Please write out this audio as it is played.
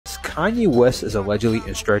Kanye West is allegedly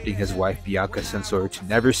instructing his wife Bianca Censori to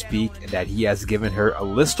never speak, and that he has given her a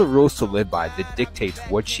list of rules to live by that dictates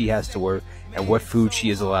what she has to wear and what food she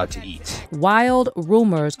is allowed to eat. Wild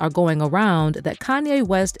rumors are going around that Kanye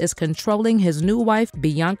West is controlling his new wife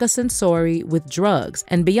Bianca Censori with drugs,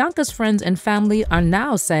 and Bianca's friends and family are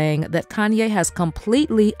now saying that Kanye has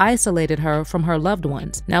completely isolated her from her loved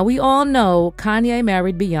ones. Now, we all know Kanye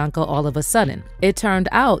married Bianca all of a sudden. It turned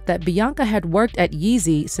out that Bianca had worked at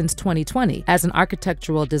Yeezy since 2020 as an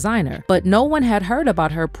architectural designer, but no one had heard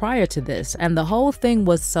about her prior to this, and the whole thing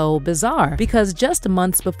was so bizarre because just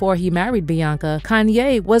months before he married Bianca,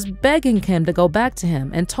 Kanye was begging Kim to go back to him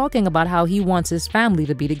and talking about how he wants his family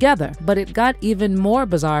to be together. But it got even more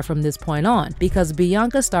bizarre from this point on because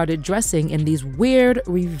Bianca started dressing in these weird,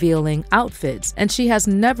 revealing outfits, and she has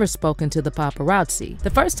never spoken to the paparazzi. The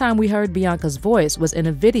first time we heard Bianca's voice was in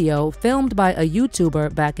a video filmed by a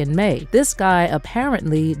YouTuber back in May. This guy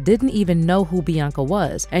apparently didn't even know who Bianca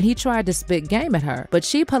was, and he tried to spit game at her, but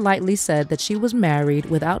she politely said that she was married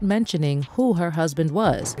without mentioning who her husband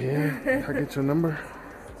was. Yeah. I get your number?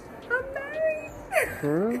 I'm married.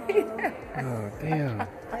 For real? Yeah. Oh, damn.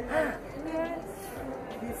 Yes.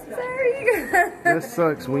 Sorry. That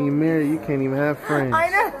sucks. When you're married, you can't even have friends. I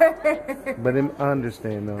know. But I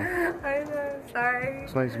understand, though. I know. Sorry.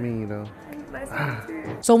 It's nice meeting you, though. Nice to meet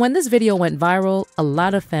you. So when this video went viral, a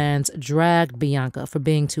lot of fans dragged Bianca for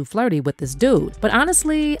being too flirty with this dude. But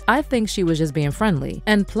honestly, I think she was just being friendly.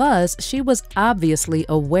 And plus, she was obviously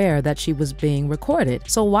aware that she was being recorded.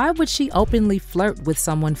 So why would she openly flirt with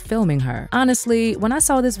someone filming her? Honestly, when I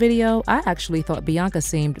saw this video, I actually thought Bianca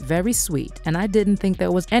seemed very sweet, and I didn't think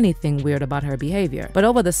there was anything weird about her behavior. But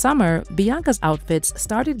over the summer, Bianca's outfits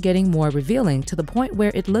started getting more revealing to the point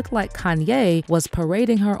where it looked like Kanye was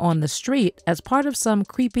parading her on the street as part of some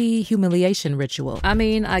creepy humiliation ritual. I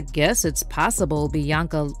mean, I guess it's possible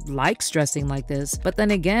Bianca likes dressing like this, but then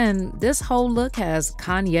again, this whole look has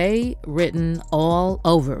Kanye written all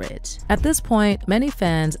over it. At this point, many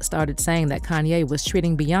fans started saying that Kanye was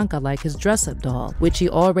treating Bianca like his dress-up doll, which he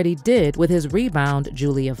already did with his rebound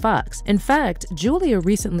Julia Fox. In fact, Julia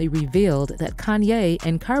recently revealed that Kanye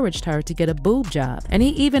encouraged her to get a boob job, and he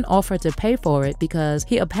even offered to pay for it because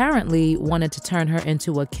he apparently wanted to turn her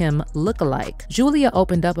into a Kim lookalike. Julia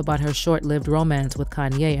opened up about her short-lived romance with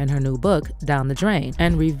Kanye in her new book, Down the Drain,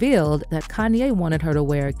 and revealed that Kanye wanted her to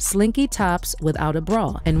wear slinky tops without a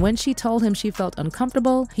bra, and when she told him she felt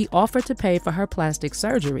uncomfortable, he offered to pay for her plastic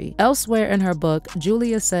surgery. Elsewhere in her book,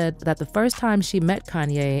 Julia said that the first time she met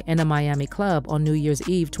Kanye in a Miami club on New Year's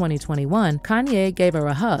Eve 2021, Kanye gave her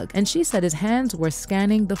a hug, and she said his hands were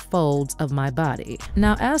scanning the folds of my body.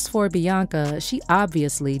 Now, as for Bianca, she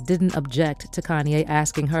obviously didn't object to Kanye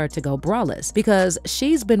asking her to go braless, because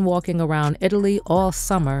she's been walking around Italy all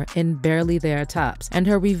summer in barely there tops, and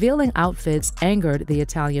her revealing outfits angered the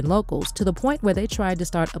Italian locals to the point where they tried to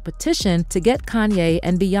start a petition to get Kanye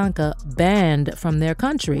and Bianca banned from their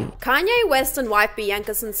country. Kanye West and wife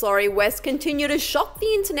Bianca Censori West continue to shock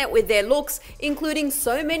the internet with their looks, including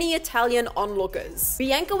so many Italian onlookers.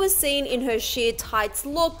 Bianca was seen in her sheer tights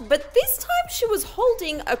look, but this time she was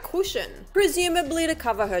holding a cushion, presumably to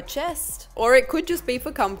cover her chest. Or it could just be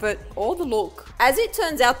for comfort or the look. As it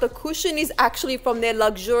turns out, the cushion is actually from their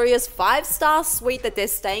luxurious 5-star suite that they're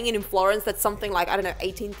staying in Florence. That's something like, I don't know,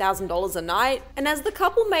 $18,000 a night. And as the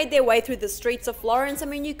couple made their way through the streets of Florence, I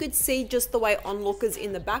mean, you could see just the way onlookers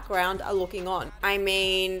in the background are looking on. I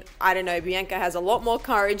mean, I don't know, Bianca has a lot more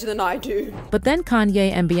courage than I do. But then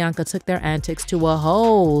Kanye and Bianca took their antics to a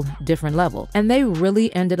whole different level, and they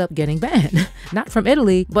really ended up getting banned. Not from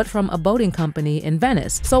Italy, but from a boating company in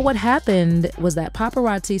Venice. So what happened was that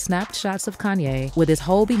paparazzi snapped shots of Kanye with his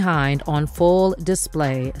whole behind on full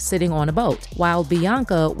display sitting on a boat, while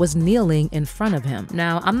Bianca was kneeling in front of him.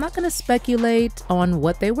 Now, I'm not going to speculate on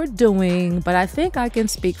what they were doing, but I think I can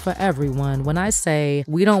speak for everyone when I say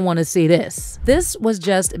we don't want to see this. This was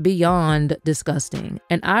just beyond disgusting,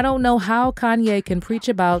 and I don't know how Kanye can preach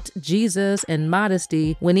about Jesus and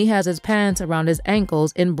modesty when he has his pants around his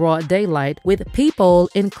ankles in broad daylight with people,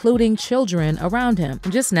 including children, around him.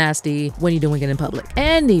 Just nasty when you're doing it in public.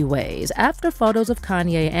 Anyways, after photos of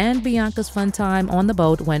Kanye and Bianca's fun time on the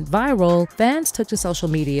boat went viral, fans took to social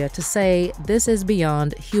media to say this is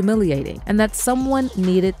beyond humiliating and that someone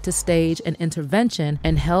needed to stage an intervention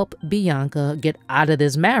and help Bianca get out of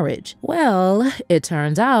this marriage. Well, it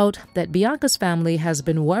turns out that Bianca's family has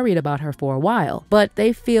been worried about her for a while, but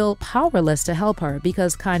they feel powerless to help her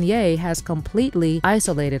because Kanye has completely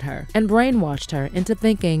isolated her and brainwashed her into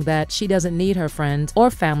thinking that she doesn't need her friends or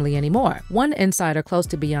family anymore. One insider close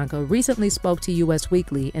to Bianca recently spoke to US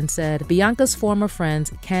Weekly and said Bianca Bianca's former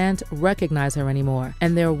friends can't recognize her anymore,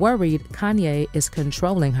 and they're worried Kanye is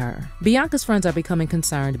controlling her. Bianca's friends are becoming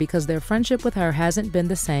concerned because their friendship with her hasn't been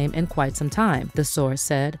the same in quite some time, the source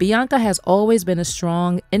said. Bianca has always been a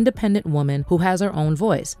strong, independent woman who has her own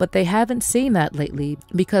voice, but they haven't seen that lately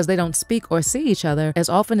because they don't speak or see each other as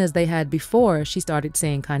often as they had before she started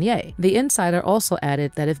seeing Kanye. The insider also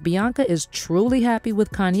added that if Bianca is truly happy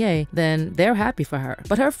with Kanye, then they're happy for her.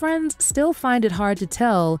 But her friends still find it hard to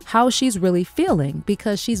tell how she's really feeling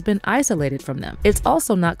because she's been isolated from them. It's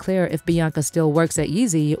also not clear if Bianca still works at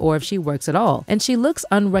Yeezy or if she works at all, and she looks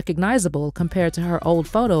unrecognizable compared to her old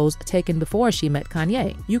photos taken before she met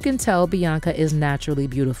Kanye. You can tell Bianca is naturally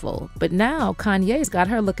beautiful, but now Kanye's got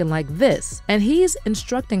her looking like this, and he's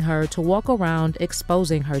instructing her to walk around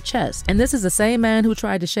exposing her chest. And this is the same man who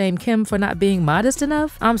tried to shame Kim for not being modest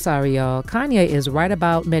enough? I'm sorry, y'all. Kanye is right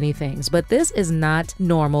about many things, but this is not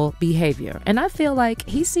normal behavior. And I feel like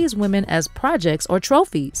he sees women as projects or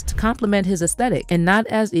trophies to complement his aesthetic and not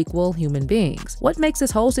as equal human beings. What makes this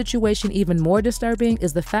whole situation even more disturbing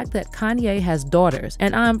is the fact that Kanye has daughters,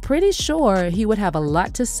 and I'm pretty sure he would have a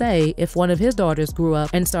lot to say if one of his daughters grew up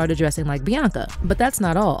and started dressing like Bianca. But that's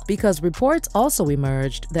not all, because reports also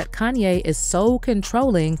emerged that Kanye is so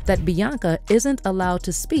controlling that Bianca isn't allowed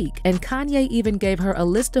to speak, and Kanye even gave her a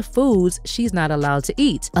list of foods she's not allowed to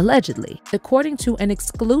eat, allegedly. According to an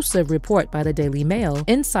exclusive report by the Daily Mail,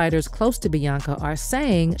 insiders close to Bianca are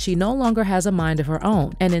saying she no longer has a mind of her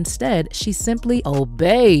own, and instead she simply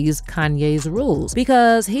obeys Kanye's rules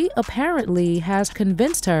because he apparently has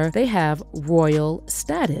convinced her they have royal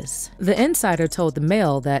status. The insider told the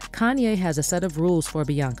Mail that Kanye has a set of rules for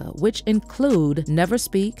Bianca, which include never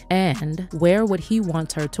speak and wear what he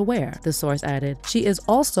wants her to wear, the source added. She is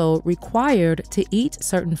also required to eat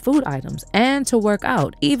certain food items and to work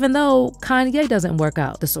out, even though Kanye doesn't work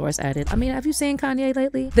out, the source added. I mean, have you seen Kanye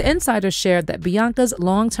lately? The insider shared that Bianca's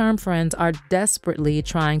long-term friends are desperately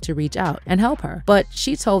trying to reach out and help her, but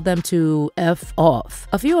she told them to F off.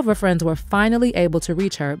 A few of her friends were finally able to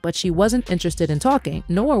reach her, but she wasn't interested in talking,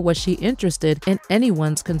 nor was she interested in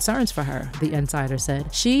anyone's concerns for her, the insider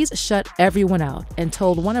said. She's shut everyone out and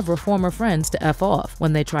told one of her former friends to F off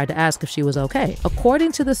when they tried to ask if she was okay.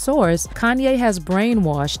 According to the source, Kanye has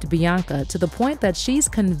brainwashed Bianca to the point that she's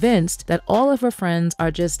convinced that all of her friends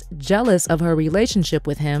are just jealous of her relationship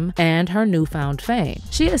with him and her newfound fame.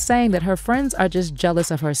 She is saying that her friends are just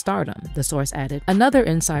jealous of her stardom, the source added. Another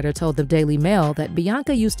insider told the Daily Mail that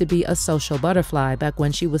Bianca used to be a social butterfly back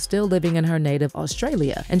when she was still living in her native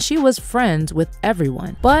Australia, and she was friends with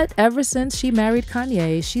everyone. But ever since she married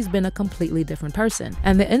Kanye, she's been a completely different person.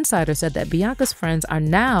 And the insider said that Bianca's friends are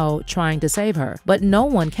now trying to save her, but no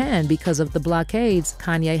one can because of the blockades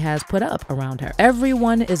Kanye has put up around her.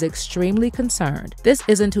 Everyone is extremely concerned. This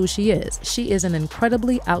isn't who she is. She is an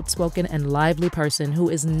incredibly outspoken and lively person who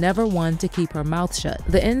is never one to keep her mouth shut.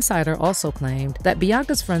 The insider also claimed that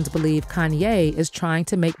Bianca's friends believe Kanye is trying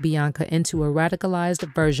to make Bianca into a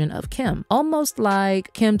radicalized version of Kim, almost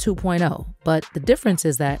like Kim 2.0. But the difference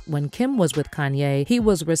is that when Kim was with Kanye, he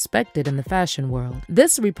was respected in the fashion world.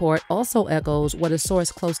 This report also echoes what a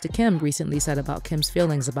source close to Kim recently said about Kim's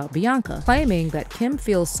feelings about Bianca, claiming that Kim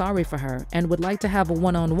feels sorry for her and would like to have a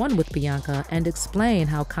one-on-one with Bianca and explain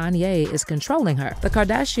how Kanye is controlling her. The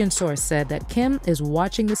Kardashian source said that Kim is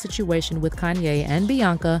watching the situation with Kanye and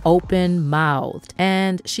Bianca open-mouthed,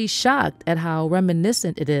 and she's shocked at how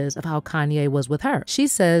reminiscent it is of how Kanye was with her. She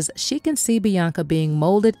says she can see Bianca being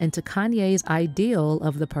molded into Kanye's ideal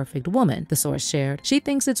of the perfect woman, the source shared. She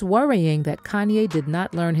thinks it's worrying that Kanye did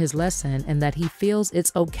not learn his lesson and that he feels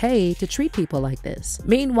it's okay to treat people like this.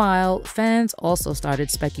 Meanwhile, fans also started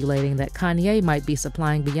speculating that Kanye might be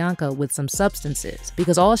supplying Bianca with some substances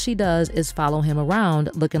because all she does is follow him around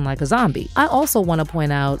looking like a zombie. I also want to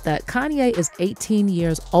point out that Kanye is 18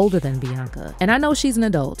 years older than Bianca, and I know she's an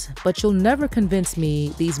adult, but you'll never convince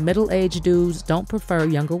me these middle-aged dudes don't prefer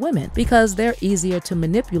younger women because they're easier to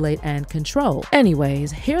manipulate and control.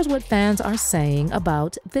 Anyways, here's what fans are saying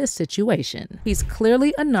about this situation. He's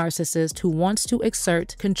clearly a narcissist who wants to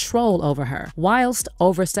exert control over her, whilst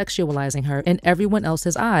over-sexualizing her in everyone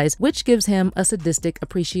else's eyes, which gives him a sadistic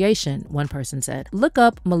appreciation, one person said. Look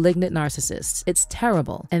up malignant narcissists. It's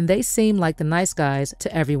terrible, and they seem like the nice guys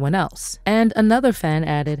to everyone else. And another fan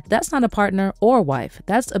added, that's not a partner or wife,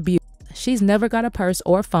 that's abuse. She's never got a purse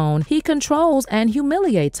or phone. He controls and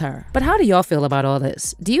humiliates her. But how do y'all feel about all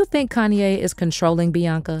this? Do you think Kanye is controlling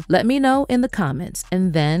Bianca? Let me know in the comments,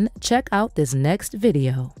 and then check out this next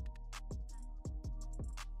video.